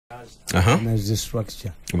na the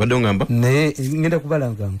structure badongamba ne ngenda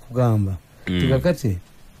kubalanga nkugamba tikakati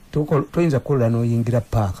toyinza kukola n'oyingira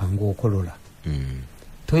paaka ng'okolola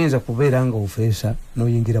toyinza kubeera nga ofeesa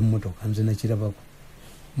n'oyingira mu motoka nze nakirabako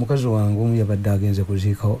mukazi wange omu yabadde agenze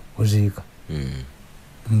kuziika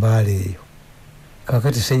mbaala eyo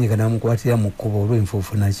kakati senyiga namukwatira mu kkubo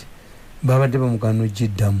olw'enfuufu naki babadde bamugana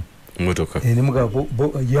ogiddamu motoka nemugaba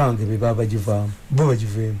yange be babagivaamu bo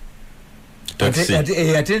bagiveemu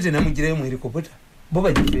ate nze namugirayo mu helikopta bo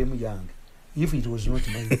bagiveemu yange if it was not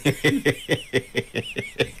mine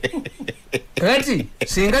kati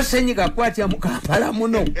singa senyiga akwatira mu Kampala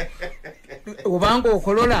muno obanga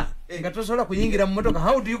okolola nga tosobola kuyingira mu motoka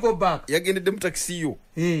how do you go back yagendedde mu taxi yo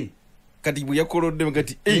kati bwe yakolodde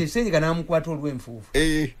kati senyiga namukwata olw'enfuufu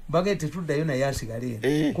bagende tetuddayo naye asigale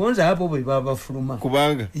konza abo bwe baba bafuluma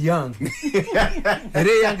kubanga yange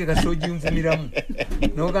era eyange kasoogi nvumiramu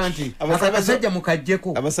noga nti abasajja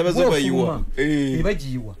mukajjeko abasabaze bayiwa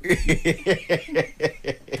bagiyiwa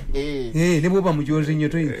ne bwoba mujozi nnyo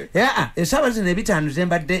esaawa zino ebitaano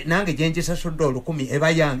zembadde nange gyenjisasudde $10,000 eba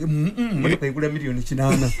yange motoka egula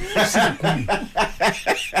 $8,800,000 si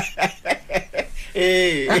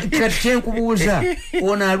 10 kati kyenkubuuza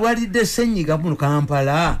ono alwalidde senyiga mu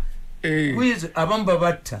Kampala kwizi abamu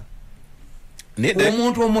babatta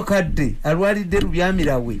omuntu omukadde alwalidde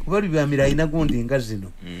lubyamirawe kuba lubyamira alina gundi nga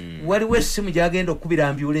zino waliwo essimu gyagenda okukubira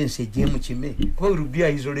ambulensi ejje mu kime kuba lubya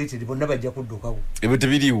isolated bonna bajja kuddukawo ebyo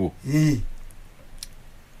tebiriwo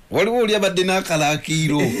waliwo oli abadde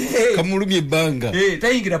n'akalakiiro kamulumya ebbanga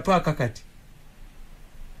tayingira paaka kati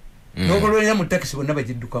n'okololera mu takisi bonna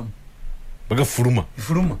bagiddukamu bagafuluma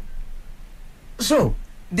so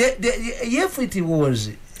if it was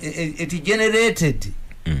it generated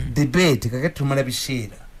debate kakati tumala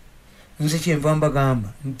biseera nze kyenva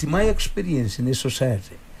mbagamba nti my experience ne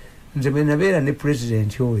society nze bwe nabeera ne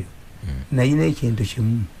president oyo nayina ekintu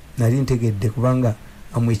kimu nali ntegedde kubanga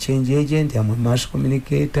amwe change agent amwe mass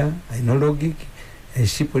communicator ayina logic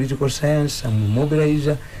si political science amwe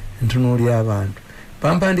mobilizer ntunuulira abantu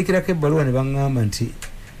bampandikirako ebbaluwa ne baŋŋamba nti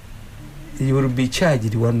you will be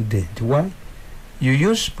charged one day. Why? You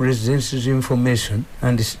use president's information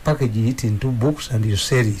and package it into books and you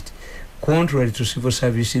sell it, contrary to civil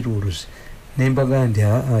service rules. Nembagandi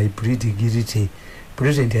I plead guilty.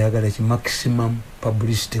 President ayagala ki maximum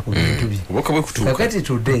publicity ku bintu bye. Kakati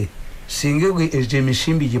today singe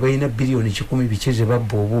emissimbi gye balina billion 10 bicheze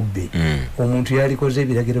babba obubbe omuntu yalikoze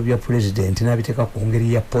ebiragiro bya president n'abiteeka ku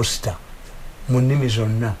ngeri ya poster mu nnimi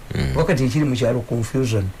zonna wakati ekiri mu kyalo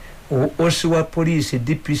confusion osi wa police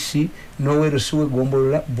DPC nowero siwe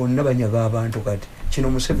gombolola bonna banyaga abantu kati kino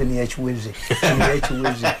Museveni yakiweze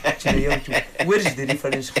where is the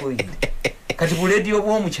difference point kati bu radio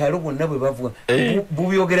bwo mu kyalo bonna bwe bavuga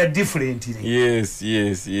bubyogera differently yes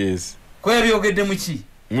ko yabyogedde mu ki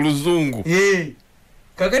mu luzungu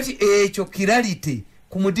kakati ekyo kiralite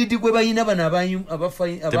ku mudidi gwe bayina bana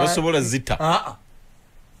tebasobola zita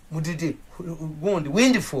mudidi gondi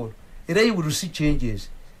windfall era you will see changes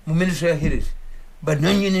mu ministry ya Heres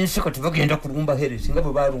bananye n'enseko tebagenda kulumba Heres nga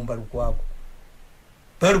bwe balumba Lukwago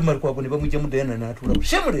ne bamujja mu Diana n'atula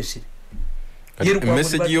shemulesire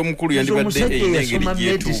message y'omukulu yandibadde engeri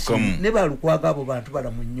gyetuukamu ne balukwago abo bantu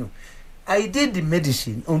balamu nnyo I did the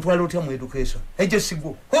medicine ontwala otya mu education I just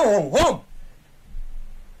go home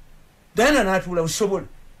Diana n'atula usobola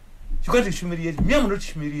you can't humiliate me. I'm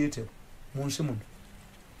not humiliated munsi muno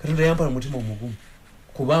katonda yampala mutima omugumu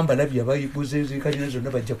kubamba labya bayiguze zikali nazo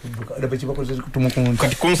nabajja kudduka abakibakoze kutumukunta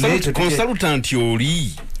kati consultant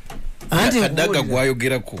yoli Edagala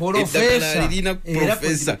gwayogerako Edagala lirina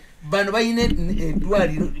professor bano bayine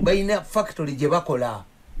edwali bayina factory gye bakola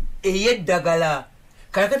ey'eddagala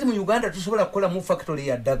kakati mu Uganda tusobola kukola mu factory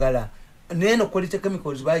ya Edagala neno quality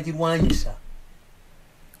chemicals bagirwanyisa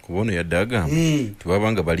kubono ya Edagala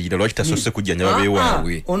tubabanga balira lwaki tasose kujjanya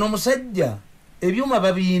babeewawe ono musajja ebyuma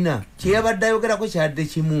babiina kyeyabadde ayogerako kyadde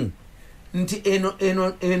kimu nti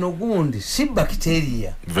eno gundi si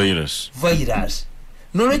bacteria virus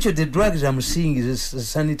knowledge the drugs I'm seeing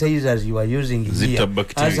is sanitizers you are using here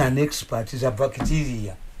as an expert is a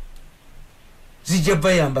bacteria zijja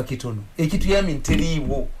bayamba kitono ekitu yami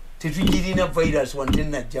nteriiwo tetugirina virus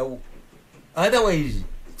wantenna jawo otherwise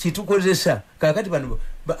kitukozesa kakati bano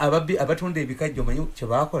abatunda ebikajjo manyi kye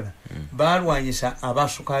bakola balwanyisa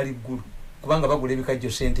abasukali ggulu kubanga bagula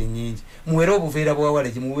ebikajjo sente nyingi muwere obuveera bwawala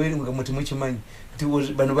muwere nga muti kimanyi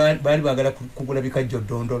bano bali bagala kugula bikajjo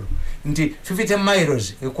dondolo nti 50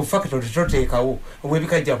 miles ku factory toteekawo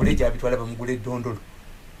obwebikajjo abuleja abitwala bamugula dondolo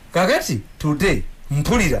kakati today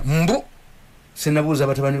mpulira senabuuza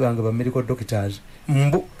batabani bange ba medical doctors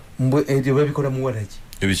ebyo babikola muwalaki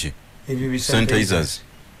ebichi sanitizers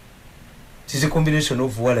is a combination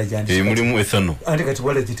of wala jandi mulimu ethanol andi kati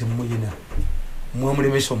wala ziti muyina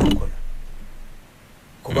mwamulemesha omukola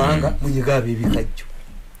kubanga munyiga bibikajjo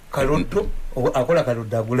kaloddo akola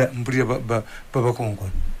kaloddo agula mpulira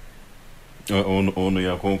babakonkona ono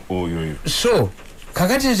yakonko oyo so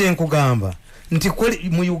kakati nze nkugamba nti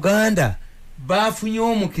mu Uganda bafunye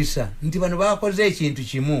omukisa nti bano bakoze ekintu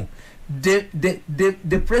kimu.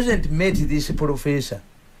 The president met this professor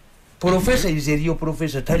is a real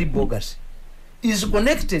professor, tali bogus, is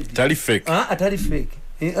connected, tali fake. Tali fake.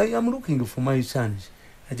 I am looking for my sons.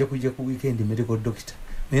 Aja kuja ku weekend medical doctor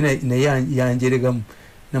na yanjeregamu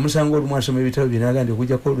namusango olumwaso mebitabo binagande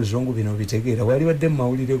kuja ko luzungu bino bitegeera wali wadde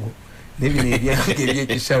mawulirego nebino ebyange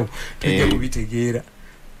ebyekisawo tujja kubitegeera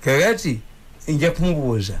kakati nja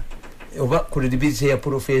kumubuuza oba credibility ya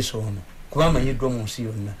professor ono kuba amanyiddwa mu nsi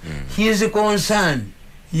yonna. His concern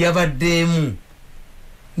yabaddemu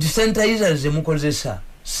nti sanitizers zemukozesa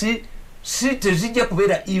si tezijja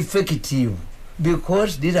kubeera effective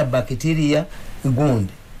because these are bacteria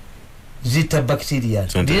gundi zita bacteria.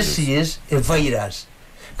 This is a virus.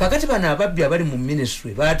 Kakati bana ababbi abali mu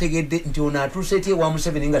ministry bategedde nti ono atuusetie wa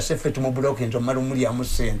Museveni nga sefet mu block ento malumuli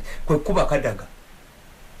amusende kwe kuba Kadaga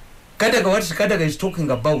what Kadaga is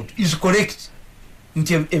talking about is correct.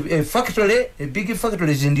 Nti a factory, a big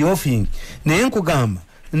factory is in the offing. Naye nkugamba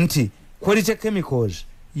nti quality chemicals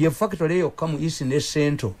ye factory yokka mu East ne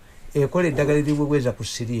Central ekola eddagala eriweweza ku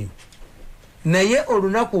sirimu. Naye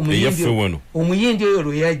olunaku omuyindi oyo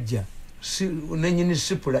lwe yajja nenyini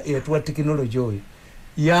sipula eyatuwa technology oyo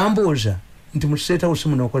yambuuza nti mu State House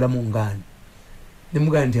muno okola mu ngani.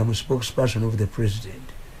 Nemugamba nti am spokesperson of the president.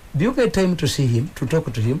 Do you get time to see him, to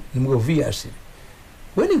talk to him? Obviously.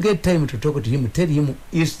 When you get time to talk to him, tell him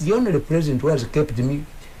it's the only president who has kept me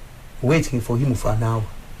waiting for him for an hour.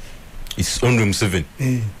 It's only him 7.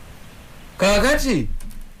 Kakati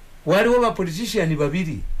waliwo ba politician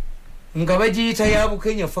babiri nga bagiyita ya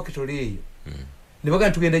Bukenya factory eyo.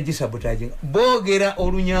 Nebaga tugenda gisabotage. Boogera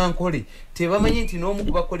olunyankole tebamanyi nti n'omu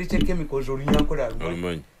ku bakolite chemicals olunyankole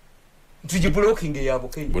alumanyi. Tujiblocking ya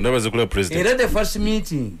Bukenya. Bonabaze kula president. Era the first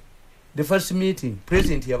meeting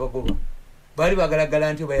president yabagoba. Bali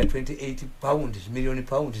bagalagala nti baya 28 million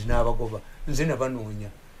pounds n'abagoba nze nabanoonya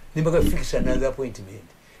nimbaga fix another appointment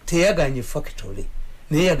teyaganye factory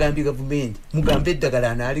naye yagambye government mugambe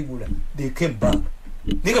eddagala analigula they came back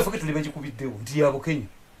niga factory bagikubiddewo nti ya Bukenya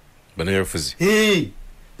bana yafuzi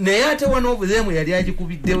naye ate one of them yali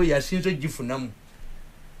agikubiddewo yasinze gifunamu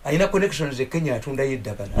ayina connections e Kenya atunda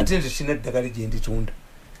yeddagala ate nze sina ddagala gye nditunda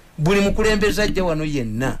buli mukulembeza ajja wano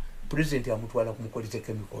yenna president amutwala ku quality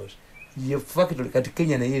chemicals ye factory kati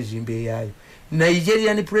Kenya na yezimbe yayo.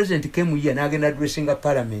 Nigerian president came here na agenda addressing a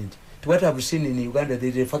parliament. To what I've seen in Uganda, there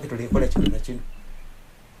is a factory ekola kino na kino.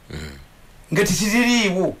 Ngati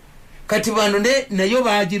kiziriwo kati bano nayo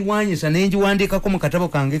baagirwanyisa nenjiwandiikako mu katabo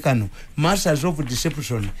kange kano Masters of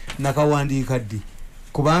Deception nakawandiika ddi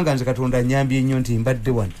kubanga nze Katonda nyambye nnyo nti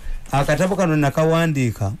mbadde wano akatabo kano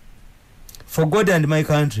nakawandiika For God and My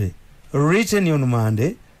Country, written on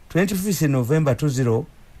Monday 25th November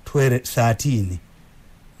 2013.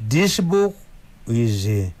 This book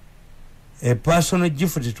is a personal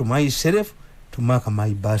gift to myself to mark my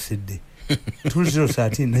birthday.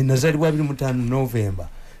 2013 nazaliwa 25 November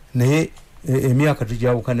naye emyaka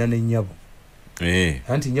tujawukana n'ennyabo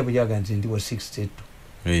anti nnyabo yaga nti ndi wa 62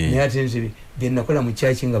 naye ate nze bye nakola mu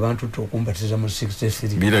church nga bantu tokumbatiza mu 63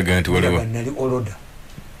 biraga nti waliwo nali oloda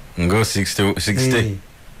ngo 60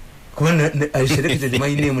 kubana I selected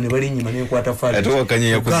my name ne bali nyima ne kwata file ate wakanye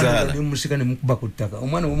yakuzala ne musika ne mukuba kutaka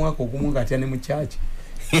omwana w'omwaka ogumunga ati ne mu church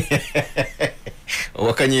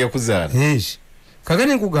wakanye yakuzala yes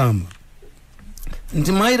kagane kugamba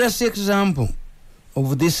nti my last example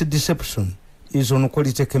of this deception is on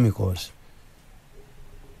quality chemicals.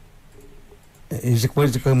 Is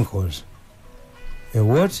quality chemicals. A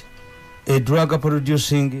what? A drug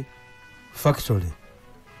producing factory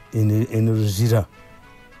in Ruzira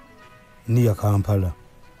near Kampala.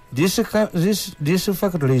 This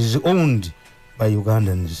factory is owned by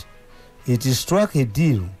Ugandans. It struck a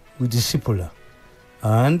deal with Cipolla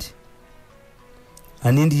and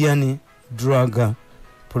an Indian drug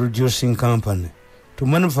producing company to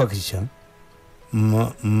manufacture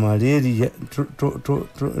malaria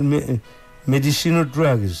medicinal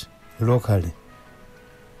drugs locally.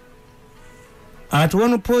 At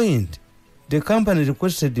one point, the company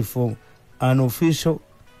requested for an official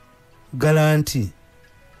guarantee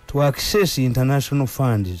to access international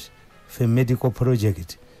funds for a medical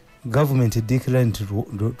project. Government declined to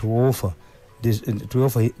offer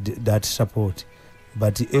that support,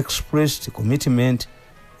 but expressed commitment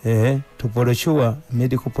to procure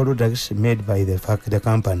medical products made by the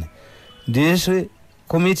company. This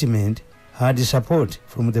commitment had support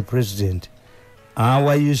from the president.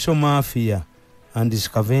 Our usual mafia and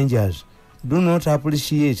scavengers do not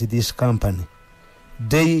appreciate this company.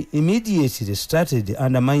 They immediately started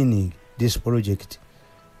undermining this project.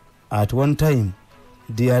 At one time,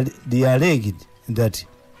 they alleged that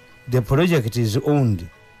the project is owned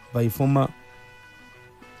by former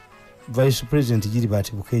Vice President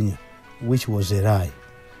Gilbert Bukenya, which was a lie.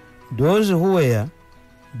 Those who were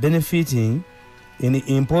benefiting in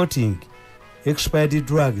importing expired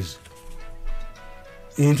drugs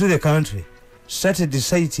into the country started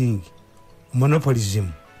citing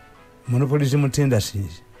monopolism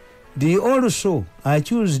tendencies. They also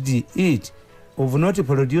accused it of not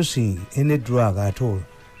producing any drug at all,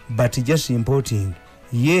 but just importing,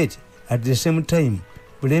 yet at the same time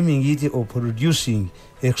blaming it of producing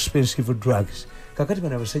expensive drugs. Kakati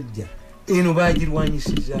bana basajja eno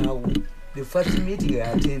bagirwanyisizaawo. The first meeting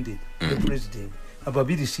I attended, the president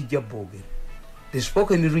ababiri sijja bogera. They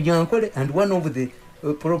spoke in Runyankole, and one of the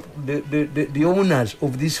owners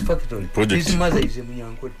of this factory, project. His mother is a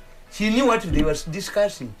Munyankole. She knew what they were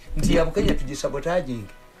discussing. Nti yabukenya tujisabotaging.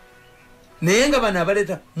 Nayenga bana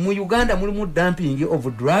baleta mu Uganda mulimu dumping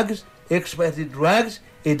of drugs, expired drugs,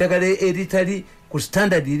 Edagala eritali ku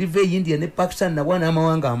standard ilive India ne Pakistan na wana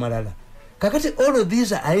amawanga amalala. Kakati all of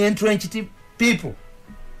these are entrenched people.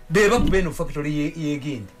 Beba kubeno factory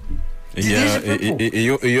yegindi.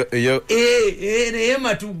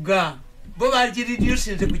 Matuga. Boba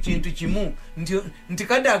reducing the kuchintu chimu. Nti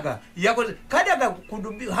Kadaga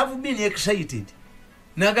could have been excited.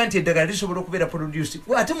 Naganti Edagala lisobola okubeera produced.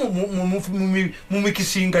 Ate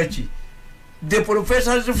mumikisingachi. The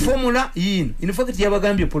professor's formula in fact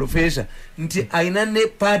yabagambye professor nti ainane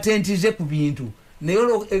patent ze ku bintu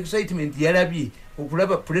neyo excitement yalabye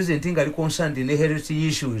okulaba president ngali concerned ne health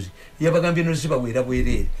issues yabagambye no ziba wera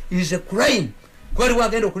bwerere. It is a crime kwali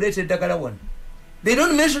wagenda okuleta Edagala one. They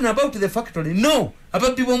don't mention about the factory. No,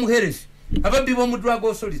 ababbi bomu health, ababbi bomu drug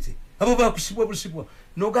authority, abo bakusibwa busibwa.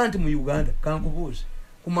 No ganti mu Uganda kankubuuza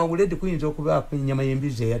kumawulede kuyinza okuba nyama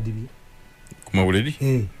y'embizi eyadibye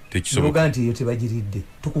kumawulede tekisoboka nti yote bagiridde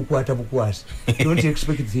tukukwata bukwasi. Don't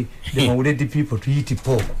expect the mawulede people to eat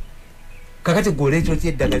pork. Kakati golecho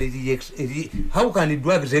ti Edagala how can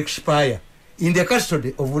drugs expire in the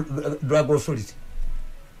custody of drug authority?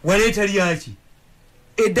 Waleta lyachi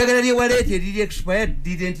Edagala lye waleta lye expired,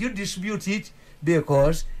 didn't you dispute it?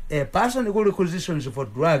 Because a person who requisitions for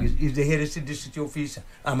drugs is the health district officer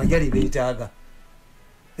amajali beetaga.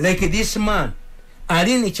 Like this man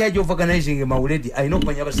ali in charge of organizing mawuledi ayina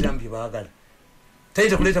okumanya abasirambi baagala.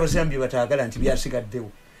 Tayita kuleta abasirambi bataagala nti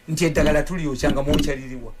byasigaddewo nti Edagala tulyokyanga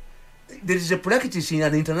monkyaliriwa. There is a practice in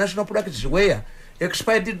an international practice where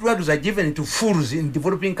expired drugs are given to fools in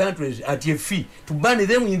developing countries at a fee to ban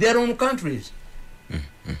them in their own countries.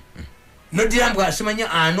 No diambwa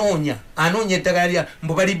asimanya anonya Edagala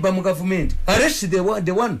mbubalibba mu government. Arrest the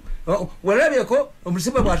one walabeko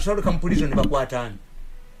omusiba bw'asobola mu prison ne bakwatana.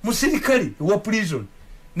 Musirikali wa prison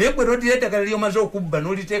nekwe rodi Edagala lyomaze okubba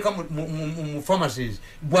n'oliteeka mu pharmacies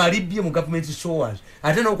bw'alibbye mu government stores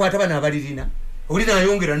ate n'okwata bana abalirina oli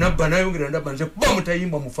nayongera nabba nze kuba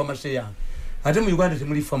mutayimba mu pharmacy yange. Ate mu Uganda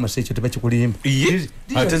temuli pharmacy ekyo tebakikulimba.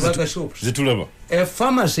 Ate zitulaba. A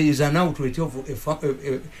pharmacy is an outlet of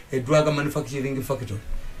a drug manufacturing factory.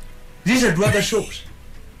 These are drug shops.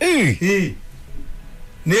 Nebe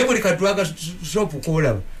lika drug shop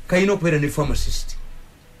kola kayina okubeera ne pharmacist.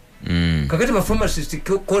 Kakati ba pharmacist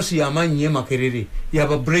kosi yamanyi makerere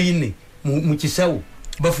yaba brain mu kisawo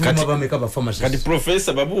bafuluma bameka ba pharmacist. Kati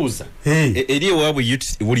professor babuuza eri waabwe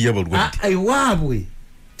yuli yabalwadde. Waabwe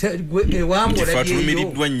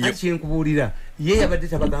akyenkubuulira ye yabadde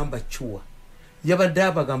tabagamba chua yabadde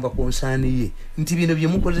abagamba konsani ye nti bino bye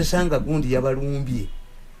mukozesanga gundi yabalumbye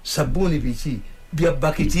sabuni biki bya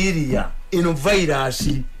bacteria eno virus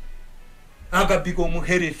akapiko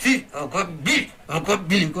muherefi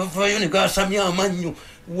akabili kafayoni kasamya amanyo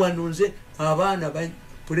wanonze abana ba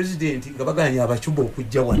president ngabaganya abachubo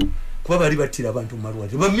okujja wano kuba bali batira abantu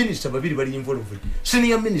malwali ba minister babiri bali involved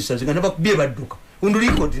senior ministers ngana bakubye badduka on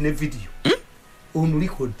record ne video on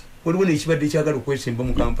record waliwo ekibadde kyagala okwesimba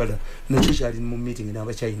mu Kampala nakyo kyali mu meeting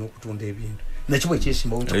n'abakyayina okutunda ebintu nakyo bwe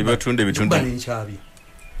kyesimba batunda ebitundu n'enkyabi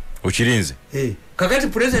okirinze kakati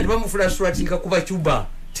president bamufrustiratinga kuba Cuba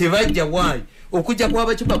tebajja waayi okujja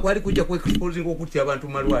kwaba Cuba kwali kujja ku exposing okutya abantu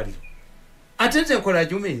malwali atenze kola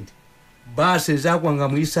argument base zakwanga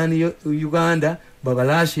mu Eastern Uganda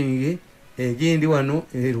babalashinge egindi wano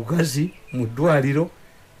Lugazi mu ddwaliro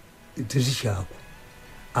tezikyako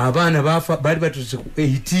abana bafa bali batuse ku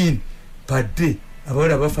 18 per day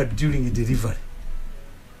abawala bafa during delivery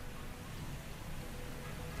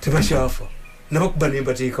tebashafa nabakuba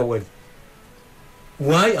nembateeka wali.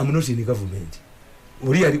 Why? I'm not in the government.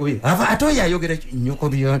 Uri aliko ye ava atoya ayogera nyoko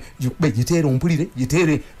bya jukube jitere ompulire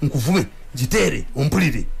jitere nkuvume jitere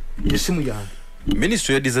ompulire yesimu yange.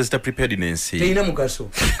 Ministry of Disaster Preparedness teina mugaso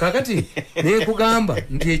kakati ne kugamba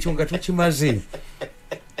ndi ekyo nga tukimaze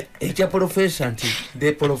echa professor anti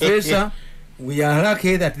the professor we are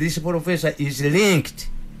lucky that this professor is linked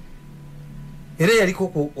era yaliko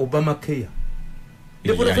ko Obama care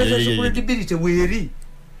the professor's credibility weri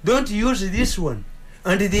don't use this one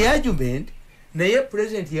and the argument naye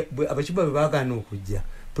president abachiba bebagana okujja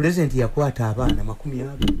president yakwata abaana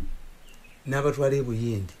 20 n'abatwala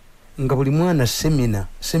ebuyindi nga buli mwana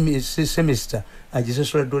semester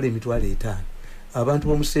agisasola $5 abantu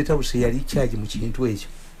bomu state house yali charge mu kintu ekyo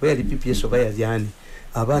yali PPS oba yali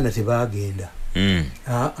abaana tebagenda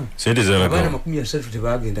sente zalaga abaana 30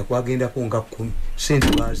 tebagenda kwagenda ko nga 10 sente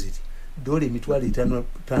baziti $5,000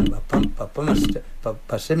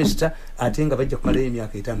 pa semester atenga bajja kumala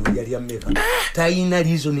emyaka 5 yali ameka taina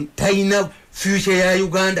reason taina future ya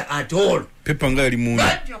Uganda at all pepa nga yali mundu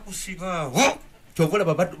bajja kusibaho chokola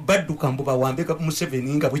badduka mbu bawambeka mu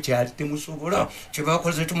 7 nga bukyali temusobola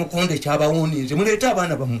kyebakoze tumukonde kyabawuninze muleta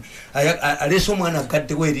abaana bamu aleso mwana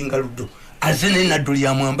gadde weringa luddo azene naduli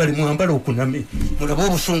ya mwambali okuname mulabo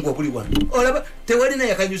obusungu obuli wano olaba tewali na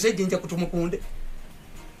yakanyuze jinja kutumukonde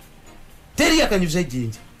teri yakanyuze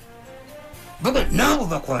jinja baba nabo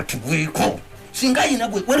bakwatibweko singa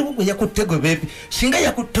yinagwe wali bugwe yakutego bepi singa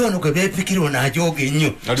yakutono gwe bepikiro na ajoge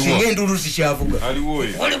nnyo singa enduru zikyavuga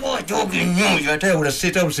wali bo ajoge nnyo yataye ula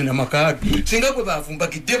seta usina makadi singa gwe bavumba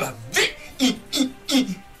kideba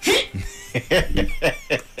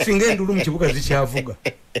singa enduru mkibuga zikyavuga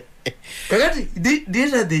kakati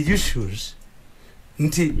these are the issues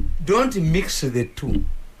nti don't mix the two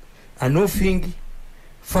anofing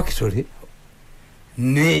factory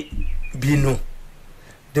ne bino.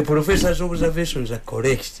 The professor's observations are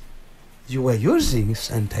correct. You are using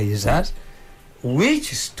sanitizers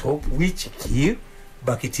which stop, which kill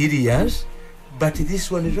bacteria, but this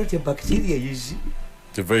one is not a bacteria, is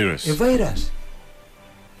a virus. A virus.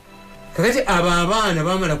 Kakati ababana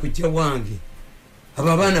bamala kujja wange.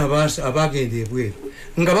 Ababana abagende ebweru.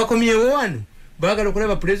 Nga bakomye wano bagala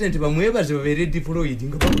okulaba president bamwebaze babere deployed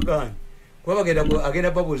nga bakugana. Kwa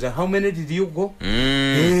agenda babuza how many did you go?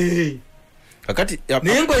 Hey. Akati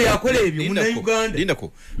nengo yakole ebyo mu Uganda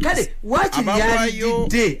lindako kale wachi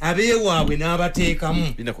yalidde abeewabwe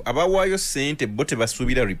n'abateekamu lindako abawayo sente bote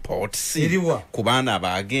basubira reports ku baana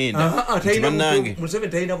abagenda banange musebe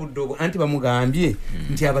tayina buddogo anti bamugambye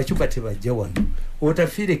nti abachuba tebajja wano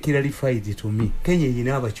otafiire clarified to me Kenya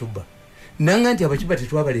yina abachuba nanga nti abachuba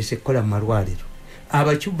tetwabalese kola malwaliro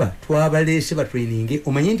abachuba twabalese ba training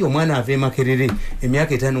omanyi nti omwana ave Makerere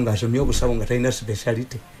emyaka 5 ng'asomye obusawo nga tayina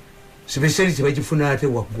speciality speciality bagifuna ate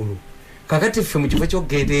waggulu kakati ffe mu kifo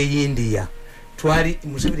ky'okugenda India twali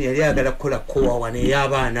Museveni yali agala kukola kowa wane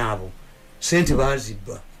y'abaana abo sente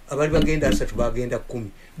bazibba abali bagenda 3 bagenda 10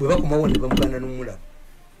 bwe bakomawo ne bamugana n'omulabo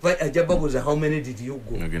ajja babuuza how many did you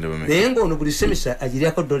go naye ng'ono buli semester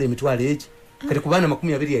agiriako $1,000 eki kati ku baana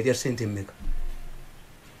 20 yali ya sente mmeka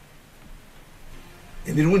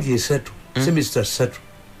emirundi 3 semester 3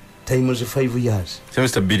 times 5 years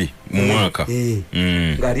semester 2 mu mwaka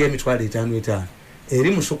ngari ya mitwale 5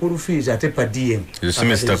 eri mu school fees ate pa DM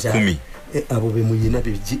semester 10 abo be muyina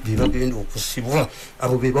bibagenda okusibwa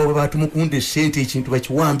abo be bawo batumukunde sente ekintu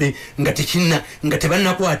bakiwambe nga tekinna nga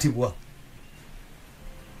tebannakwatibwa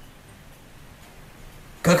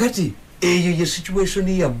kakati eyo ye situation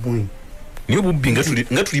ya mmwe niyo bubbi nga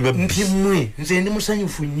tuli babbi mmwe nze ndi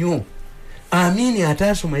musanyufu nnyo Amini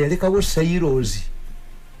atasoma yalekawo Sairozi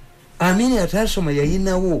Amini atasoma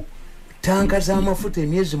yayinawo tanka z'amafuta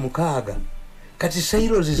emyezi 6 kati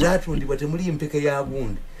Sairozi zatundibwa temuli mpeke ya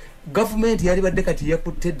gundi government yali badde kati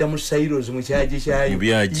yakutedda mu Sairozi mu kyaji kyayo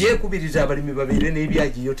yekubiriza abalimi babeere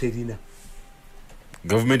n'ebyaji yo terina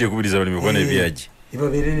government yakubiriza abalimi kwa n'ebyaji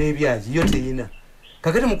babeere n'ebyaji yo terina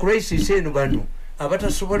kakati mu crisis eno bano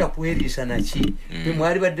abatasobola kweriisa naki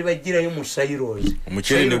bimwali badde bajjirayo mu Sairozi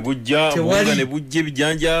omukyere ne bujja obunga ne bujja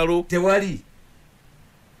ebijanjaalo tewali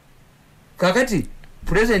kakati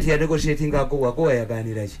president ya negotiating agowa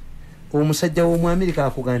yaganira ki omusajja wo mu America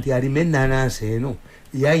akuga nti ali menanase eno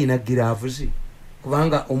yayina giravuzi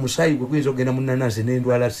kubanga omusayi gwe gwizo genda mu nanase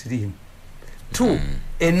n'endwala sirimu 2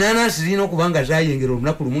 enanase zino kubanga zayengera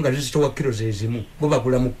olunaku lumu nga zisitowa kilo zezimu bo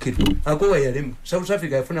bagula mu kilo agowa yalemu South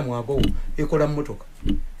Africa yafuna mu agowa ekola mu motoka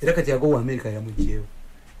era kati agowa America yamujjeewo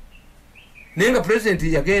nenga president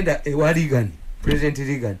yagenda ewaligan president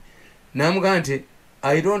Reagan namugante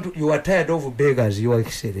you are tired of beggars, your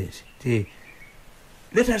excellency.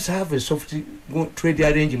 Let us have a soft trade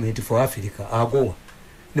arrangement for Africa. Agoa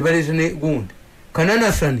nebalezene gundi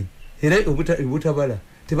kananathani era obutabala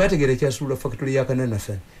tebategere kyasula factory ya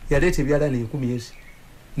kananathani yalete byala ne 10 yesi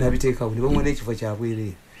nabiteeka buli bamwe n'ekifo kya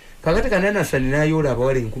bwere kakati kananathani nayola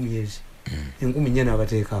abawala 10 yesi 10 nyana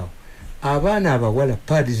abateekaawo abaana abawala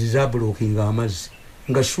pads za blocking amazzi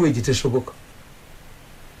nga sewage tesoboka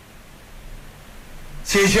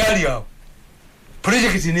kyali awo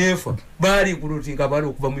project nefa bali kulutinga bali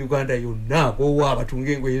okuva mu Uganda yonna gowa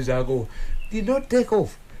abatunga engoye zaago did not take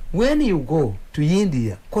off. When you go to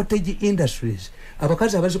India, cottage industries,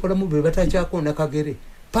 abakazi abazikola mu be batakyako nakagere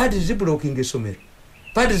pads zi blocking esomero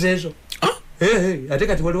pads ezo ate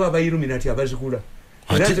kati waliwo abayiluminati abazikula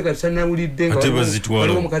ate kati sana ulidde nga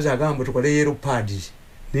waliwo omukazi agamba tukole yellow pads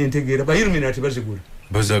nentegeera bayiluminati bazigula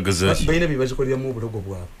bazagaza bayina bye bazikolera mu bulogo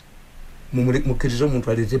bwabwe mukirizo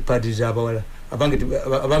omuntu alete pads z'abawala abange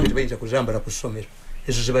tebayinza kuzambala ku ssomero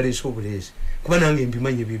ezo zibaleese obulezi kuba nange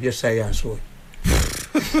mbimanyi ebyo bya science oyo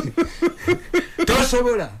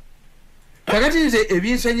tosobola kakati nze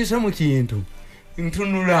ebinsanyusa mu kintu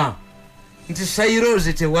ntunula nti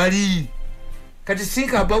silos tewali kati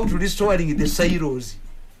think about restoring the silos.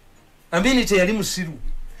 Amenity yali musiru.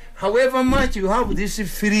 However much you have this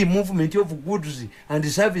free movement of goods and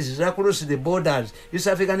services across the borders, East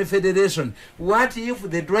African Federation, what if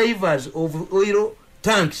the drivers of oil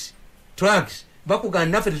tanks, trucks,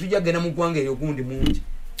 bakugana nafe tujagenda mu gwanga eyo gundi mungi.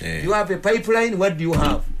 You have a pipeline, what do you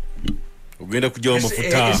have? Ugenda kujja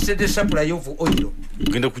mafuta. It's the supply of oil.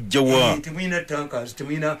 Ugenda kujjawa. Tumina tankers,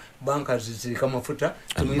 tumina bunkers zirika mafuta,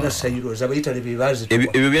 tumina silos abayita lebibazi.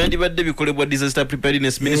 Ebyo byandibadde bikolebwa disaster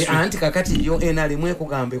preparedness ministry. Anti kakati yo NRM mwe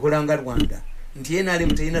kugambe kulanga Rwanda. Nti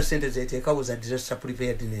NRM teyina sente zeteekawo za disaster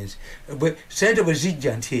preparedness. Sente bwe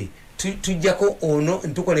zijja nti tujjako ono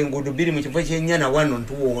ntukole enguudo bbiri mu kifo ky'ennyana wano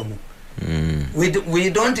ntuwo ono. We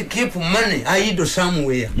don't keep money idle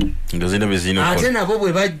somewhere. Ngazina bezina kwa. Ate nabo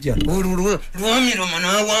bwe bajja. Lwamiro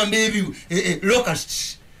manawamba ebyo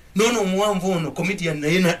locusts. Nono muwanvu ono comedian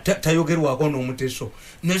naye tayogerwako n'omuteso.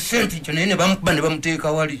 Ne sente kyo naye ne bamukuba ne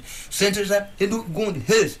bamuteeka wali. Sente za edu gundi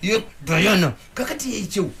yes yo Diana. Kakati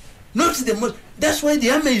ekyo. Not the most. That's why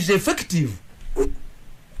the army is effective.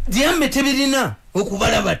 The army tebirina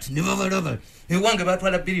okubala bati ne babala bati. Ewange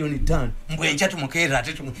batwala billion 5 mbwe nchatu mukera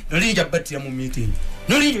ate nolinja batya mu meeting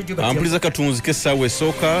nolinja juba ampuliza katunzi kesawe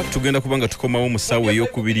soka tugenda kubanga tukomawo musawe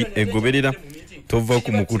yokubiri egoberera tova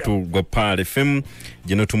ku mukutu gwa Pale FM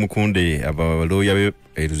jeno tumukunde abaloya be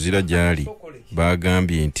eruzira jali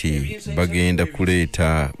bagambye nti bagenda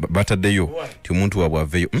kuleeta bataddeyo ti omuntu wabwe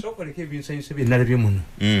aveyo sokoleke ebinsanyusa byennalabye muno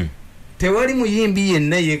tewali muyimbi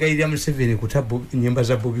yenna yeegayirira Museveni kutabu nyimba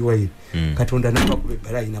za Bobi Wine Katonda n'abakube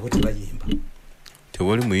balayi nabo tebayimba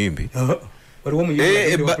tewali muyimbi waliwo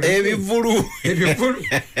muyimbi ebivulu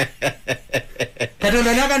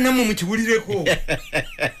Katonda namu mukiwulireko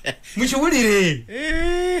mukiwulire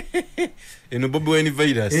eno Bobi Wine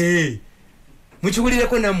virus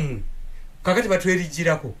mukiwulireko namu kakati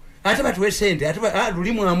batwerijirako ate batuwe sente ate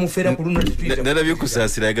lulimu amufera ku luno tetwita nalabye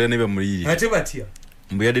kusaasira yagala ne bamuliri ate batya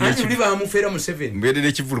ati uliba amufera Museveni mbuyade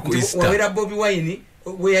n'ekivulu ku Easter wawera Bobi Wine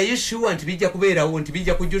where you sure nti bijja kubeerawo nti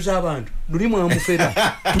bijja kujuza abantu lulimu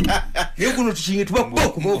amufera naye kuno tukinge tuba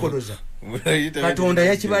kubogoloza Katonda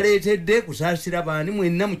yakibaleetedde kusaasira baani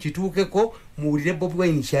mwenna mukituukeko muwulire Bobi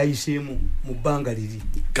Wine kyayiseemu mu bbanga liri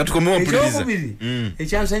katukomewo mpuliriza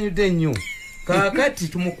ekyansanyudde ennyo kaakati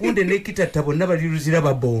tumukunde n'ekitatta bonna baliruzira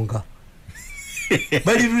babonga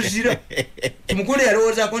baliruzira tumukunde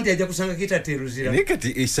yalowoozaako nti ajja kusanga kitatta eruzira naye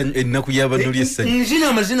kati ennaku y'abantu lyessanyu nzina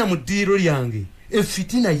amazina mu ddiiro lyange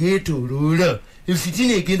efitina yeetooloola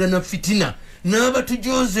efitina egenda na fitina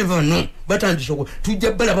n'abatujoze bano batandise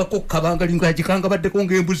tujja balabako kabangali ng'agikanga baddeko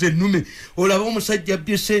ng'embuzi ennume olaba omusajja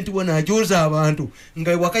abbye sente wano ajoza abantu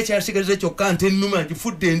nga waka kyasigaza kyokka nti ennume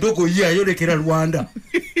agifudde endogoyi ayolekera Rwanda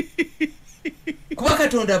kuba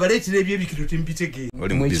Katonda abaleetera ebyebikiro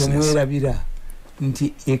temubitegeera mwekyo mwerabira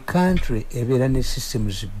nti a country ebeera ne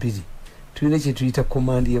systems bbiri tulina kye tuyita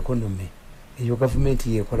command economy eyo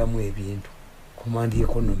gavumenti yeekolamu ebintu command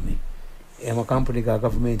economy amakampuni ga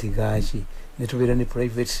gavumenti gaaki ne tubeera ne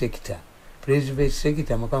private sector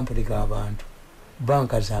amakampuni g'abantu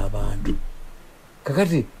banka z'abantu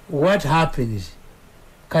kakati what happens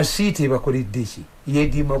kasiiti bakolidde ki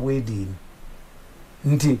yeediima bwediima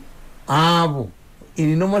nti abo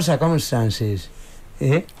in normal circumstances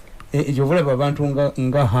ekyo bulaba abantu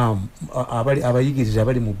nga ham abayigiriza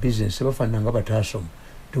abali mu business bafaanana nga bataasoma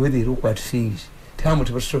the way they look at things tamu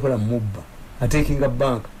tebasobola mubba taking a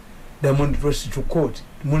bank Diamond Trust to court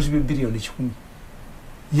muzibe billion 10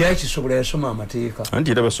 yakisobola yasoma amateeka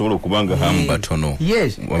anti era basobola okubanga hamu batono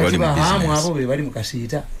yes wabali mu hamu business abo be bali mu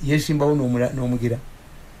kasiita yesimbawo n'omugira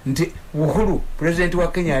nti Uhuru president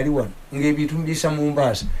wa Kenya ali wano ng'ebintu mbisa mu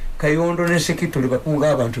Mombasa Kayondo ne Sekitole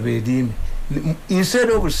bakunga abantu beediime instead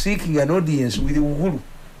of seeking an audience with Uhuru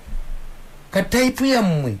ka type ya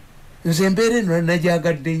mmwe nze mbeere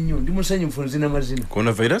najagadde nnyo ndi musanyufu nzina mazina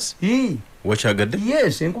coronavirus wachagadde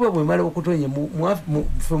yes enkuba bwe mala okutonya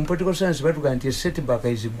from political science batuga nti setback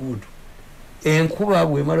is good enkuba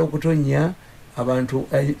bwe mala okutonya abantu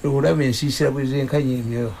olaba ensiisira bwezenkanye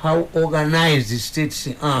emyoyo how organized states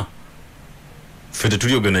are fete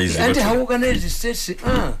tuli organized and how organized states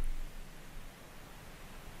are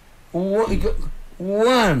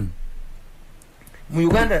one mu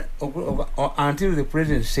Uganda until the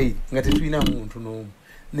president said nga tetulina muntu n'omu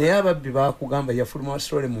naye ababbi bakugamba yafuluma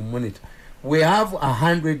story mu monitor we have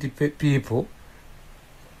 100 people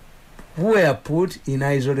who were put in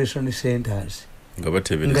isolation centers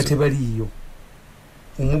nga tebaliyo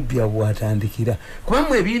omubbi abwatandikira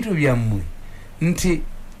kubanga ebintu byammwe nti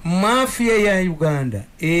mafia ya Uganda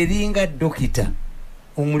eringa dokita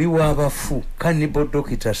omuli w'abafu cannibal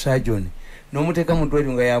doctor surgeon n'omuteeka mu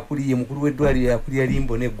ddwaliro nga yakuliye mukulu w'eddwaliro yakulya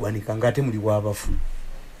limbo n'eggwanika ng'ate muli w'abafu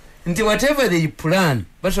nti whatever they plan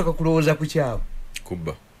basooka kulowooza ku kyabo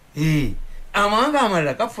kubba amawanga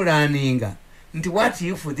amalala gafulaninga nti what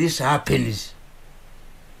if this happens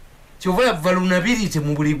kyova vulnerability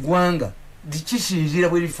mu buli ggwanga kisinziira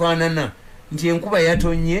bwe lifaanana nti enkuba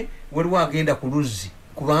yatonye waliwo agenda ku luzzi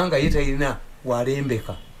kubanga ye talina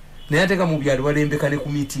walembeka naye ateeka mu byalo balembeka ne ku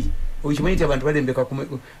miti okimanyi nti abantu balembeka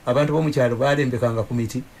abantu b'omukyalo balembekanga ku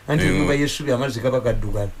miti anti ennyumba y'essubi amazzi gaba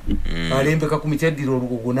gaddugala alembeka ku miti addira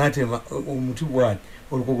olugogo n'atema omuti bwali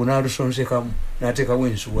olugogo n'alusonsekamu n'ateekawo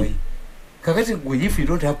ensuwa ye kakati gwe if you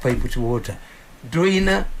don't have piped water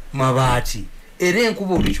toyina mabaati era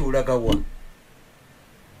enkuba olikyolagawa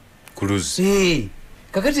kuluzi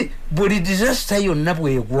kakati buli disaster yonna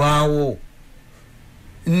bwegwawo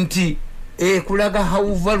nti kulaga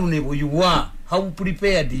how vulnerable you are how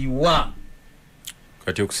prepared you are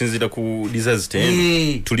kati okusinzira ku disaster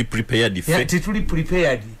tuli prepared tuli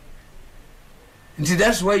prepared nti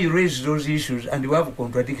that's why you raise those issues and you have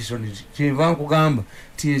contradictions kyeva nkugamba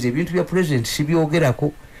nti ebintu bya president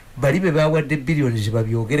sibyogerako bali be bawadde billions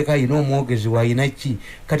babyogereka ayina omwogezi waayina ki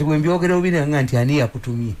kati bwe mbyogerawo binanga nti ani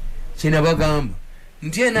yakutumye kyenabagamba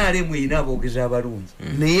nti NRM eyina aboogezi abalungi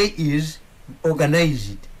naye is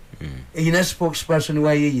organized eyina spokesperson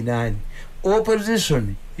wayo eyinaani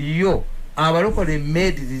opposition yo abalokole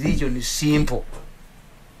made religion simple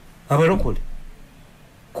abalokole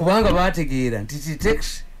kubanga bategeera nti it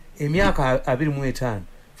takes emyaka 25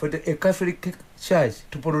 for a Catholic church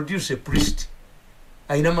to produce a priest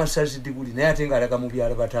ayina master's degree naye ate nga alaga mu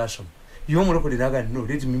byalo bataasoma y'omulokole naga no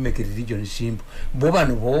let me make a religion simple bo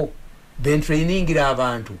bano bo bentrainingira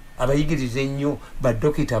abantu abayigiriza ennyo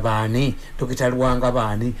badokita baani dokita Lwanga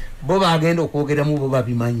baani bo bagenda okwogeramu bo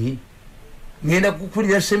babimanyi ngenda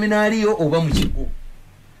kukulira seminariyo oba mu kigo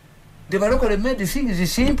the balokole made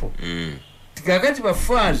things simple kakati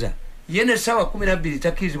bafaaza yene sawa 12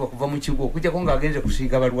 takizibwa kuva mu kigo kujja ko ngaagenze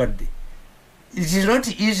kusiiga balwadde it is not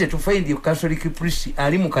easy to find a Catholic priest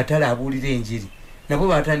ali mu katala abuulira enjiri nabo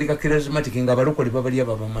batandika charismatic nga balokole babali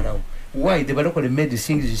abamalawo why the balokole made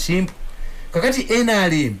things simple kakati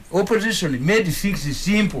NRM opposition made things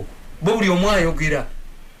simple bo buli omu ayogera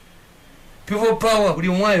people power buli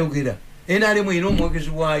omu ayogera NRM eyina omwogezi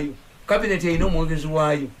waayo cabinet eyina omwogezi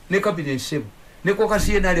waayo ne cabinet sebo ne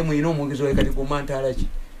kokasi NRM eyina omwogezi waayo kati gomantala ki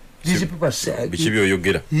these people say bichibyo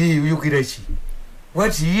yogera yogera ki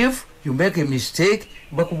what if you make a mistake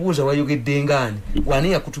bakubuuza wayogedde ngani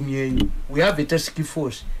wani yakutumyeyo we have a task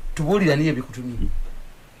force tubuulira niye bikutumye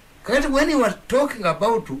kakati when you are talking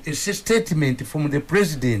about a statement from the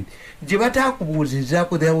president gye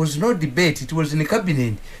bataakubuuzizaako there was no debate it was in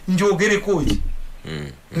cabinet njogereko ki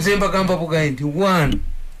nze mbagamba bugaye nti one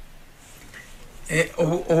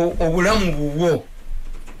obulamu bubwo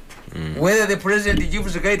whether the president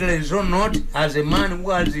gives guidelines or not as a man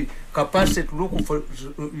who has the capacity to look for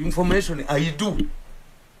information I do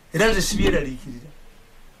era nze sibyeraliikirira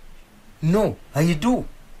no I do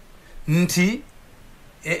nti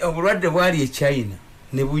obulwadde bwali e China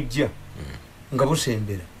ne bujja nga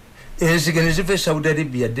busembera enzige ne ziva e Saudi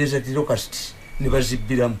Arabia desert locusts ne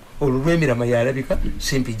bazibbiramu olw'emirama yalabika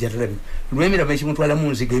sempijja talabika olw'emirama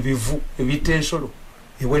ekimutwalamu nzige ebivu ebitta ensolo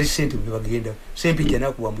ewali sente bwe bagenda sempijja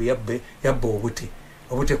nakuwambu yabba obute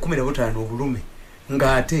 15 obulume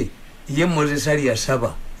ng'ate ye Moses ali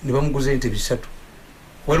yasaba ne bamuguza ente 3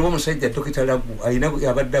 waliwo omusajja Dr. Lagu alina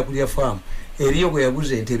abadde akulira farm eriyo gwe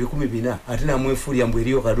yaguze ente 1,400 ate namwefuulya mbu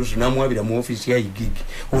eriyo kalusu namwabira mu office ya Igigi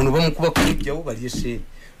ono bamukuba kujjawo bali ese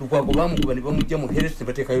lukwago bamukuba ne bamujja mu health ne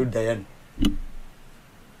bateekayo Diana.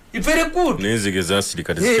 It's very good. Nezige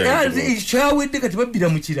zasirika ikyawedde kati babbira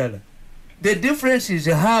mu kirala. The difference is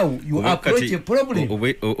how you approach a problem.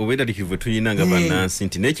 Obwedalikivu tuyina nga bannansi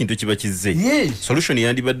nti n'ekintu kiba kizze. Solution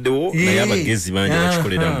yandibaddewo naye abagezi bangi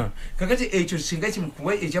bakikoleramu. Kakati ekyo singa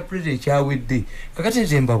kimukuba ekya president kyawedde. Kakati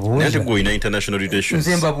nze mbabuuza. Nate goyina international relations.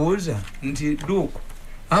 Nze mbabuuza nti look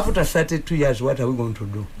after 32 years what are we going to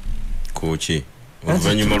do? Kochi.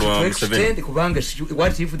 Oluvannyuma lwa Museveni. Kubanga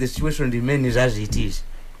what if the situation remains as it is?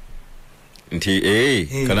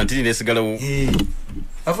 Nti kalantini nesigalawo.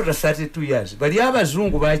 After 32 years bali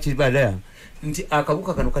abazungu bakibala nti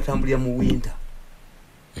akabuka kano katambulya mu winter.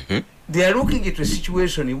 They are looking at a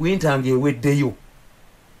situation in winter ngeweddeyo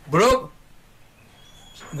bro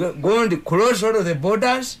going to close all of the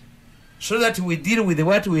borders so that we deal with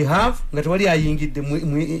what we have nga tewali ayingidde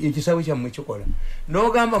ekisawe kyammwe kikola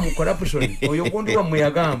n'ogamba mu corruption oyo kundibwa mwe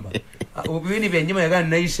yagamba obubini byenjima yagamba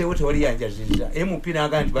nayiseewo tewali yanjaziza MP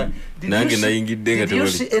n'agamba nange nayingidde nga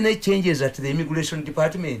tewali. Did you see any changes at the immigration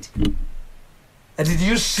department? Did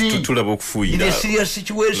you see tutulaba okufuuyira in a serious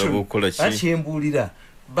situation akyembulira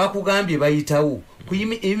bakugambye bayitawo ku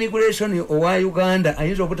immigration owa Uganda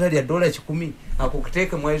ayinza okutalya $10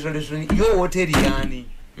 akukuteeka mu isolation yo hoteli yani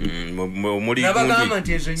muri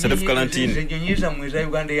nyinyiza mweza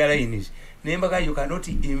Uganda Airlines nembaga you cannot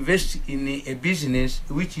invest in a business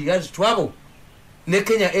which has trouble. Ne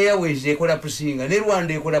Kenya Airways ekola pusinga ne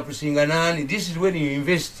Rwanda ekola pusinga nani. This is when you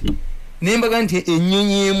invest. Nembaga nti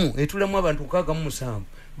ennyonyi emu etulamu abantu 67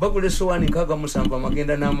 bagule sowani 67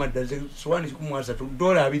 amagenda n'amadda sowani 13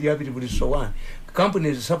 $2 buli sowani.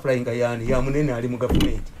 Companies supplying yani ya munene ali mu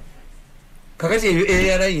government. Kakati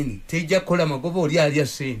airline tejja kola magobo oli ali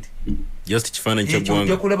asente. Just kifaananyi ky'eggwanga.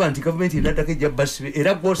 Ejja kulaba nti government inaddako ejja basi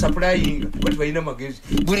era go supplying bati balina magezi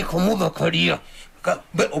buli komuba kaliya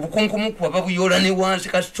obukunkumu kwa babuyola ne wansi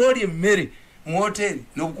ka story emmere mu hotel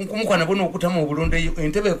n'obukunkumu kwa nabona okutamu obulonde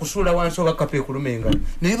entebe ekusuula wansi oba kape ekulumenga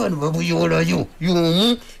naye bano babuyolayo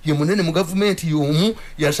yomu ye munene mu government yomu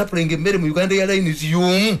ya supplying emmere mu Uganda Airlines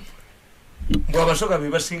yomu mbwa abasoga be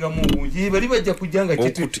basinga mu bungi bali bajja kujjanga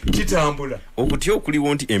kitambula okutya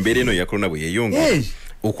okuliwo nti embeera eno yakolona bwe yeeyonga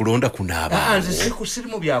okulonda kunaaba nze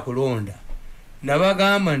sirimu byakulonda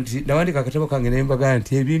nabagamba nti nawandika akatabo kange nembaga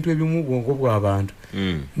nti ebintu ebimu bwongo bw'abantu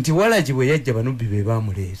nti Walagi bwe yajja banubbi be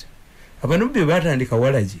bamuleeta abanubbi be batandika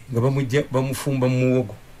Walagi nga bamufumba mu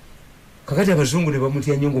muwogo kakati abazungu ne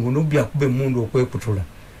bamutya nnyo ng'omunubbi akube emmundu okwekutula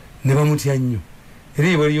ne bamutya nnyo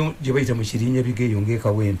era waliyo gye bayita mu Kirinnya bigeeyo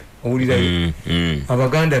ng'ekawempe owulirayo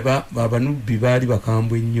Abaganda abanubbi baali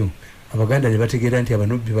bakambwe nnyo Abaganda ne bategeera nti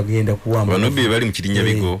abanubbi bagenda kuwamba abanubbi bali mu Kirinnya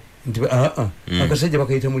bigo nti akasajja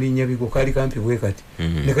bakayita mu Linnya bigo kaali kampi bwe kati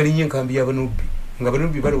ne kalinnya enkambi y'abanubbi nga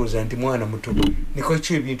abanubbi balowooza nti mwana muto niko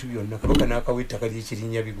ki ebintu byonna kabaka n'akawa ettaka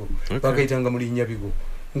ly'Ekirinnya bigo bakayitanga mu Linnya bigo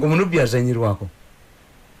ng'omunubbi azanyirwako.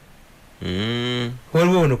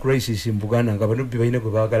 Waliwo ono crisis mu Buganda nga abanubbi balina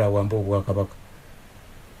gwe baagala awamba obwakabaka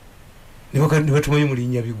ne batumayo mu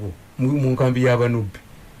Linnya bigo mu nkambi y'abanubbi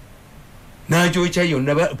n'akyokya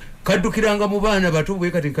yonna kaddukiranga mu baana bato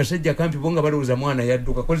bwe kati nkasajja kampi bo nga balowooza mwana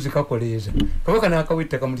yadduka kozi kakoleeza kabaka n'akawa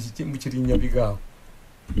ettaka mu Kirinnya bigo.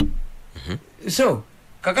 So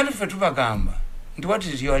kakati ffe tubagamba nti what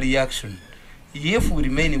is your reaction if we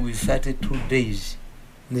remain with 32 days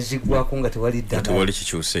nezigwako nga tewali ddagala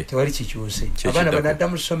tewali kikyuse abaana banadda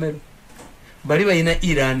mu ssomero bali balina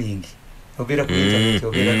e-learning obeera ku internet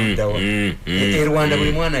obeera noddawa Rwanda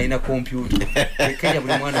buli mwana alina kompyuta Kenya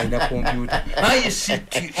buli mwana alina kompyuta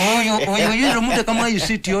ICT oyo oyinza omuteekamu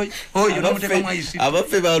ICT oyo nomuteekamu ICT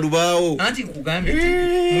abaffe balubaawo anti nkugambye nti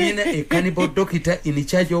muyina a cannibal doctor in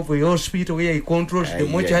charge of your hospital where he controls the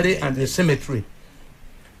mortuary and the cemetery.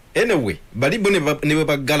 Anyway bali bo ne bwe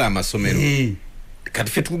baggala amasomero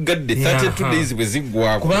kati ffe tugadde 32 days bwe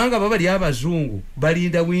ziggwako kubanga babali abazungu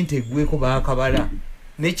balinda winter eggweko baakabala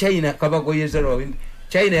ne China kabagoyeza lwa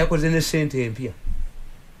China yakoze ne sente empya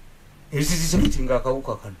ezizisekutinga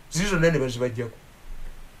akawuka kano zizo nene bazibajjako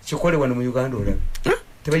kikole wano mu Uganda olabe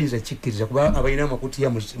tebayinza kikkiriza kuba abalina amakuti ya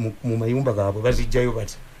mu mayumba gaabwe bazijjayo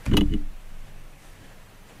bati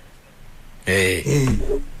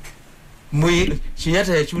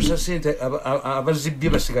Kinyata yakyusa sente abazibbye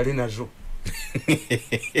basigale nazo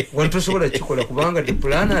wantu tosobola kikola kubanga the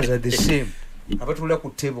planners are the same abatula ku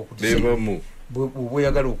table bebamu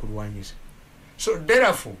bweyagala okulwanyisa. So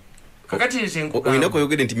therefore kakati nze nkugamba oyina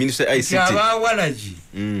koyogera nti minister ICT aba Walagi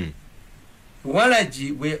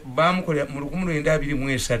Walaji we bamukola mu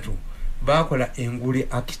 1923 bakola engule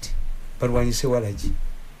act balwanyise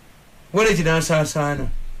Walaji nasasana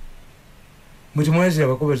muti mwezi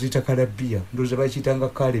abakoba zita kalabia ndoza bachitanga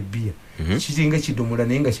kale bia kitinga kidomola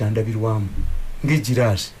nenga kyandabirwamu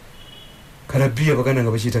ngejirasi kalabia bagana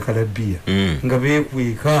nga bachita kalabia nga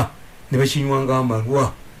bekwika ne bakinywanga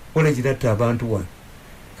amalwa Walaji datta abantu wana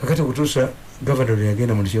kakati kutusa governor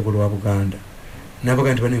yagenda mu lukiiko lwa Buganda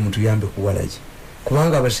nabaga nti bane muntu yambe ku Walaji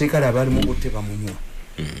kubanga abasekala abali mu kutte bamunywa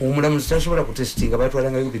omulamuzi tasobola kutestinga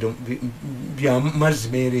batwalanga ebiro bya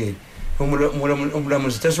mazmerere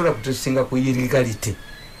omulamuzi tasobola kutestinga ku illegality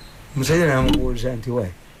musajja namubuuza nti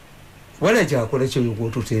Walaji akola kyo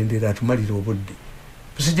yokututendera atumalira obudde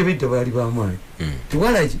busijja bidde bali bamaanyi ti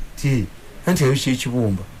Walaji ti anti ayo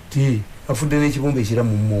kyekibumba ti afudde n'ekibumba ekira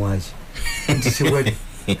mu mmuwaaki nti siwali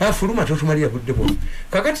afuluma totumalira budde bwo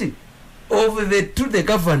kakati of the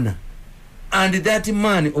governor and that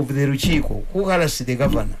man of the Ruchiko who harassed the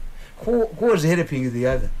governor who was helping the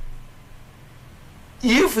other.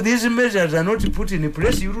 If these measures are not put in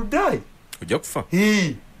place, you will die. Ujakufa.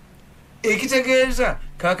 Ekitegeeza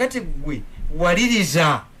kakati gwe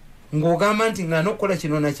waliriza ng'ogamba nti nga nokola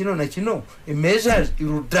kino na kino measures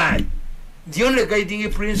you will die. The only guiding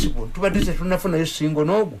principle tubadde tetunafunayo singo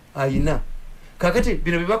n'ogwo ayina kakati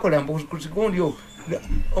bino bibakola mbukusigondio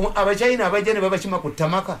abachina abajane babachima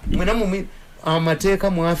kutamaka mwena mumi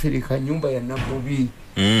amateeka mu Africa nyumba ya Nabbubi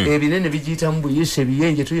ebinene bijita mbu yese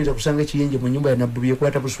biyenje tuyinza kusanga kiyenje mu nyumba ya Nabbubi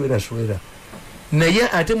ekwata buswera naye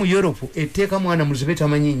ate mu Europe etteeka mwana muzibeta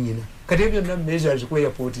manyinyina kati ebyo na measures ku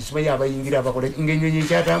airport sibaye abayingira abakola ngenyonyi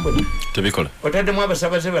kyatambula tebikola otadde mu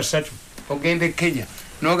abasabaze basatu ogende Kenya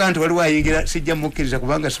noga nti waliwo ayingira sijja mukkiriza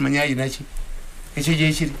kubanga simanya ayinaki ekyo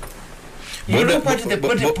gyekiri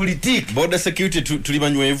border security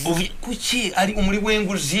tulibanywevu kuki ali omuli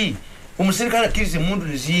bwenguzi omuserikale akirize mundu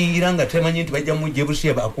neziyingira nga temanyi nti bajja mujje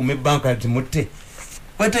busiya bakume banka ati mutte.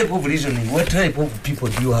 What type of reasoning, what type of people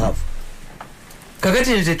do you have?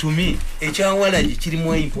 Kakati nze to me ekya Walaji kiri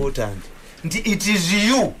more important nti it is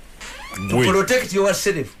you to protect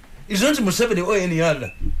yourself. It's not Museveni or any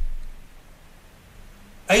other.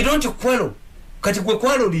 I don't quarrel kati gwe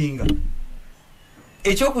quarrelinga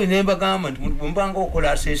ekyokunemba gamba nti mbanga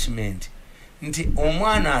okola assessment nti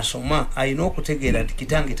omwana asoma ayina okutegeera nti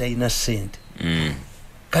kitange talina ssente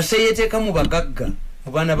kaseyeteeka mu bagagga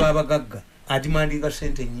mu baana b'abagagga adimandinga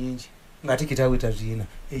ssente nyingi ng'ate kitaawe taziina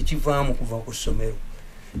ekivaamu kuva ku ssomero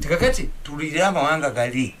tikakati tulira amawanga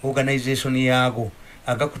gali organization yaago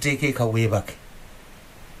agakuteeka ekaweebake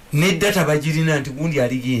nedata bagirina nti gundi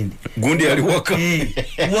ali waka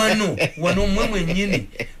wano mmwe nyini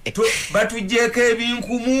batujjeeko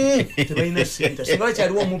ebinkumu tebalina ssente singa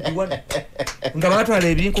bakyaliwo omubbi wano nga batwala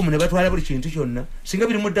ebinkumu ne batwala buli kintu kyonna singa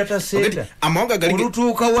biri mu data center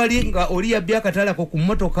olutuuka wali nga oli yabbi akatalako ku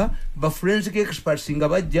mmotoka ba forensic experts nga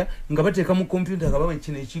bajja nga bateeka mu kompyuta nga bamanyi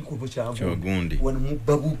kino ekinkumu kyagundi wano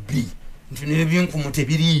mubba bubbi nti n'ebinkumu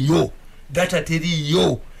tebiriiyo data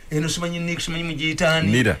teriiyo eno simanyi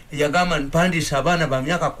mujitani yagamba mpandisa abaana ba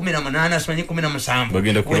myaka 18 simanyi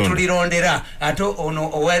 17 wetulirondera ate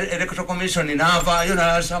ono electoral commission n'avaayo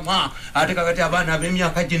n'asama ate kakati abaana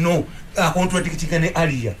ab'emyaka gino akontradictinga ne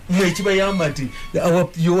alia mwekibayamba nti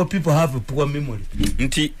your people have a poor memory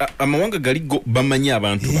nti amawanga galigo bamanyi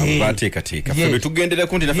abantu bateekateeka ffe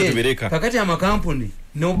betugenderako nti naffe tubereka kakati amakampuni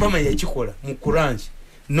ne Obama yakikola mu kuranji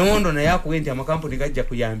nondo na yako enti amakampuni gajja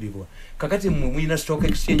kuyambibwa kakati mwina stock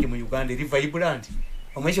exchange mu Uganda eri vibrant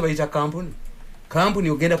omweshi bayita company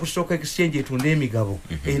ogenda ku stock exchange etunda emigabo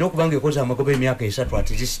erina okubanga ekoza amagoba emyaka 3 at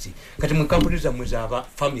least kati mu company zamwe zaba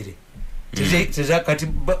family teza kati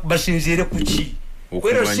basinzire kuki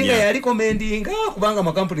kwero singa yali commendinga kubanga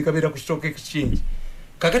amakampuni kabera ku stock exchange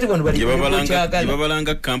kakati bano bali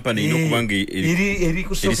babalanga company ino kubanga eri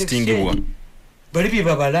ku stock exchange bali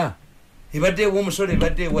bibabala ibadde omusole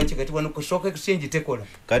ibadde wachi kati wano ku stock exchange tekola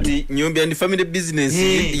kati nyombi and family business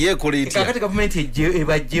yekola iti kati government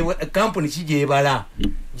ebajje company kije ebala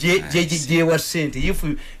je wa sente if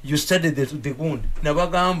you study the good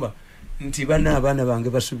nabagamba nti bana abana bange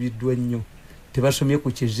basubiddwa nnyo tebasomye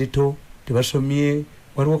ku kizito tebasomye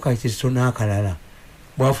waliwo ka kizito n'akalala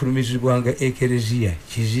bwafulumizibwanga ekereziya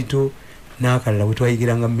kizito n'akalala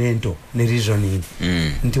wetwayigiranga mental ne reasoning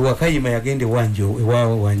nti Wakayima yagende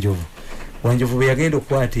wanjovu bwe yagenda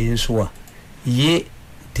okukwata enswa ye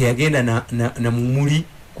teyagenda na mumuli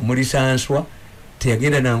kumulisa nswa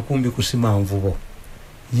teyagenda na nkumbi kusima nvubo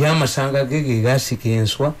yamasanga gege gasika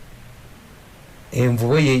enswa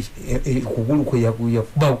envubo ye kugulu kwe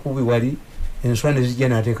yakuba kubi wali enswa ne zijja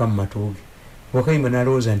n'ateeka mu matuuge Wakayima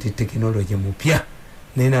n'alowooza nti tekinologi mupya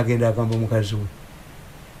nena agenda agamba mukazi we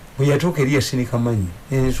bwe yatuuka eri yasinika manyi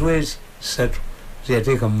enswezi 3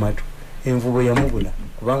 zeyateeka mu matu envubo yamubula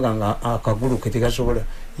kubanga nga akagulu ke tekasobola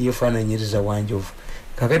yefaananyiriza Wanjovu.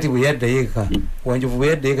 Kakati bwe yaddayo eka Wanjovu bwe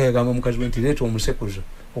yaddayo eka yagamba mukazi we nti leeta omusekuzo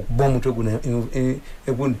okuba omutwe guno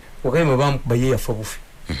egundi wakayima bamukuba ye yafa bufi.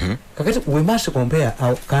 Kakati we must compare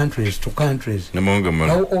our countries to countries.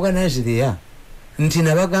 How organized they are. Nti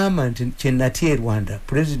nabagamba nti kyenatye Rwanda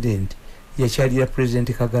president yakyalira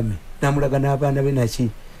president Kagame namulaga n'abaana be naki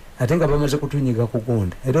ate nga bamaze kutunyiga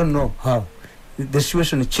kugonda. I don't know how the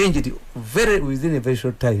situation changed within a very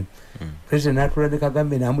short time. President atulade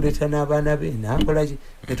Kagame namuleeta n'abaana be nakolaki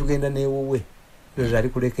netugenda newowe ezo ali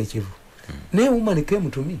kuleka ekivu. Ne woman came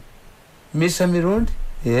to me, Mr. Mirundi,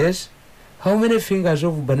 yes, how many fingers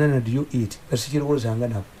of banana do you eat? Kasichirowozanga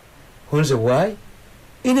nako. Honze why?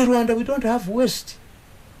 In Rwanda we don't have waste.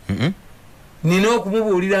 Nino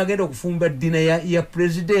okumubuulira agenda okufumba dina ya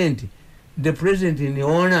president. The president in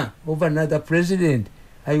honor of another president.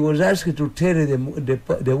 I was asked to tell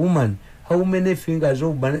the woman how many fingers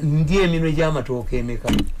of banana ndiye minwe gy'amatooke emeka.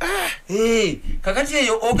 Kakati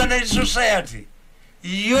eyo organized society.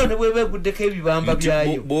 Iyo ne bwebe kuddeko ebibamba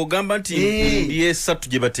byayo. Bw'ogamba nti ndiye 3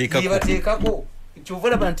 gye bateekako. Gye bateekako.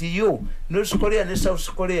 Kyovula nti yo North Korea ne South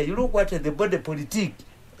Korea, you look at the body politic,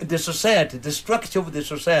 the society, the structure of the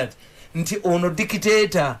society. Nti ono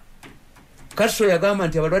dictator Castro yagamba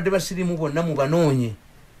nti abalwadde basirimu bonna mubanoonye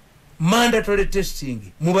mandatory testing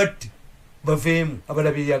mubatti baveemu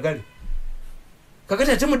abalabiri yagale.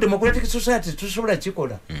 Kakati ate mu democratic society tusobola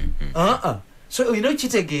kikola. So you know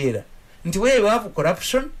kitegeera nti where you have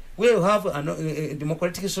corruption, where you have a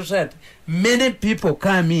democratic society, many people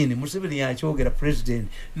come in. Museveni yakyogera president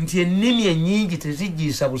nti ennimi ennyingi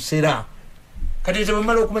tezijjiisa busera. Kati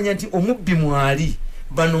tebamala okumanya nti omubbi mwali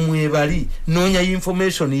bano mwebali noonya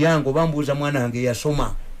information yange bambuuza mwana wange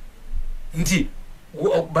yasoma nti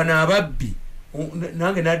bano ababbi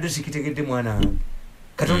nange n'adresi kitegedde mwana wange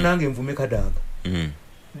Katonda nange nvume Kadaga.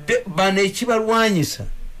 Bano ekibalwanyisa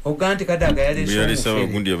oga nti Kadaga yaleesa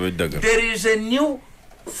ogundi ab'Edagala. There is a new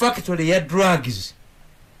factory ya drugs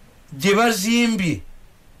gye bazimbye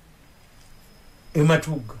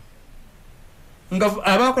Ematuga nga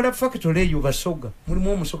abakola factory eyo basoga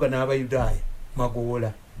mulimu omusoga n'abayudaaya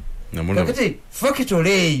Magoola. Kakati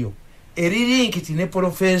factory eyo eri linkiti ne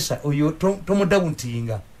professor oyo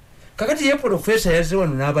tomudawuntinga. Kakati ye professor yazze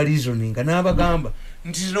wano n'abalizoninga n'abagamba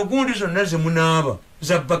nti zino gundi zonna ze munaaba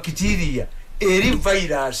za bacteria eri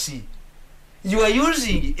virus. You are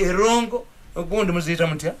using a wrong gundi muziyita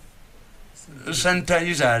mutya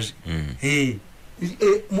sanitizers.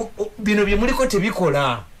 Bino bye muliko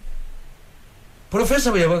tebikola.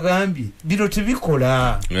 Professor bwe yabagambye bino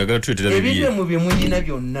tebikola. Ebintu mu bye muyina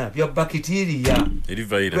byonna bya bacteria eri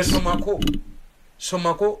virus.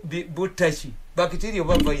 Somako butachi bacteria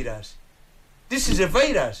oba virus. This is a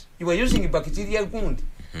virus. You are using bacteria gundi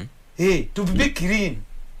to be clean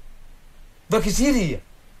bacteria.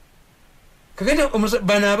 Kakati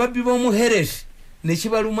bana ababbi b'omuherefi ne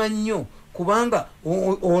kibaluma nnyo kubanga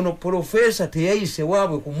ono professor teyayise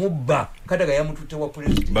waabwe kumubba Kadaga yamututte wa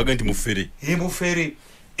president baga nti mufere mufere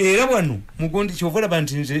era wano mugondi kyovola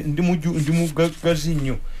bantu nze ndi mugagazi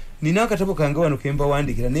nnyo nina akatabo kange wano kemba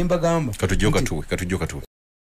wandikira ne mbagamba katujjo katuwe